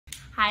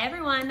Hi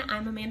everyone,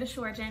 I'm Amanda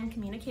Shorgen,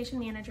 Communication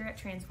Manager at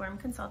Transform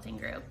Consulting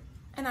Group.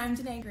 And I'm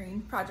Danae Green,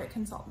 Project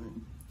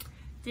Consultant.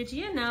 Did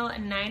you know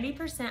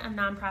 90% of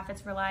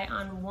nonprofits rely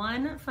on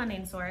one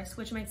funding source,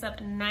 which makes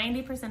up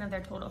 90% of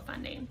their total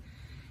funding?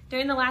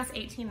 During the last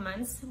 18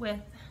 months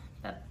with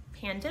the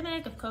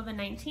pandemic of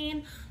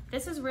COVID-19,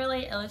 this has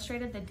really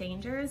illustrated the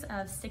dangers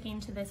of sticking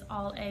to this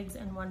all eggs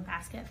in one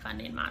basket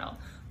funding model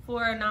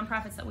for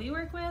nonprofits that we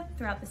work with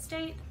throughout the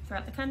state,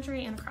 throughout the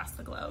country, and across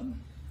the globe.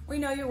 We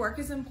know your work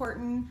is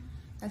important,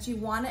 that you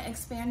want to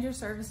expand your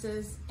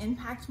services,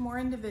 impact more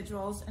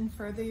individuals, and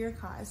further your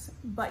cause,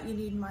 but you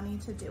need money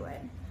to do it.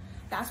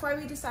 That's why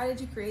we decided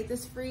to create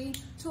this free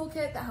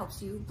toolkit that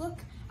helps you look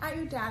at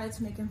your data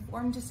to make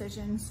informed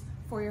decisions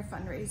for your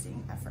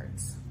fundraising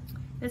efforts.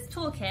 This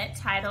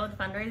toolkit, titled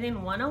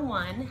Fundraising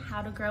 101,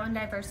 How to Grow and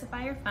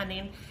Diversify Your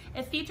Funding,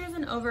 it features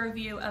an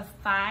overview of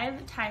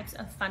 5 types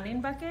of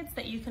funding buckets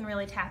that you can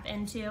really tap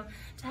into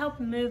to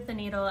help move the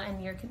needle in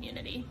your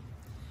community.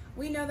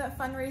 We know that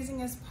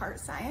fundraising is part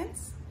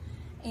science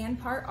and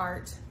part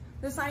art.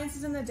 The science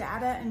is in the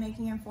data and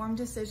making informed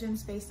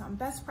decisions based on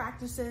best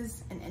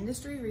practices and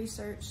industry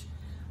research,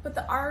 but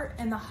the art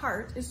and the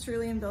heart is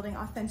truly in building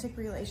authentic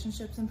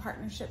relationships and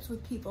partnerships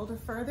with people to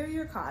further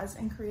your cause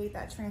and create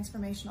that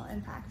transformational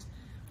impact.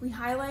 We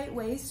highlight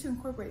ways to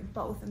incorporate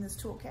both in this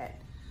toolkit.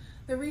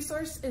 The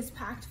resource is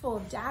packed full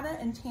of data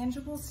and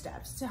tangible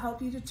steps to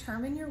help you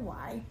determine your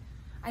why,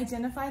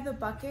 identify the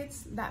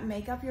buckets that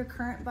make up your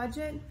current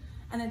budget,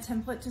 and a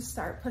template to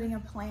start putting a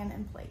plan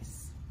in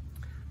place.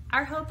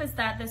 Our hope is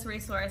that this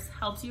resource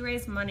helps you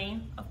raise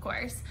money, of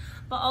course,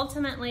 but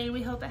ultimately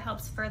we hope it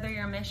helps further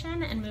your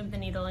mission and move the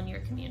needle in your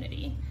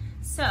community.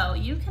 So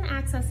you can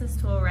access this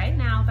tool right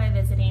now by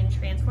visiting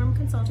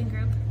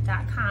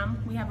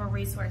transformconsultinggroup.com. We have a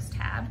resource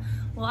tab.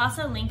 We'll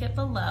also link it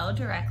below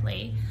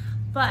directly,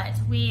 but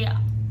we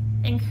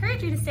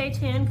encourage you to stay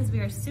tuned because we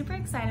are super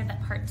excited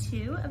that part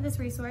 2 of this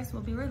resource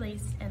will be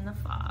released in the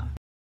fall.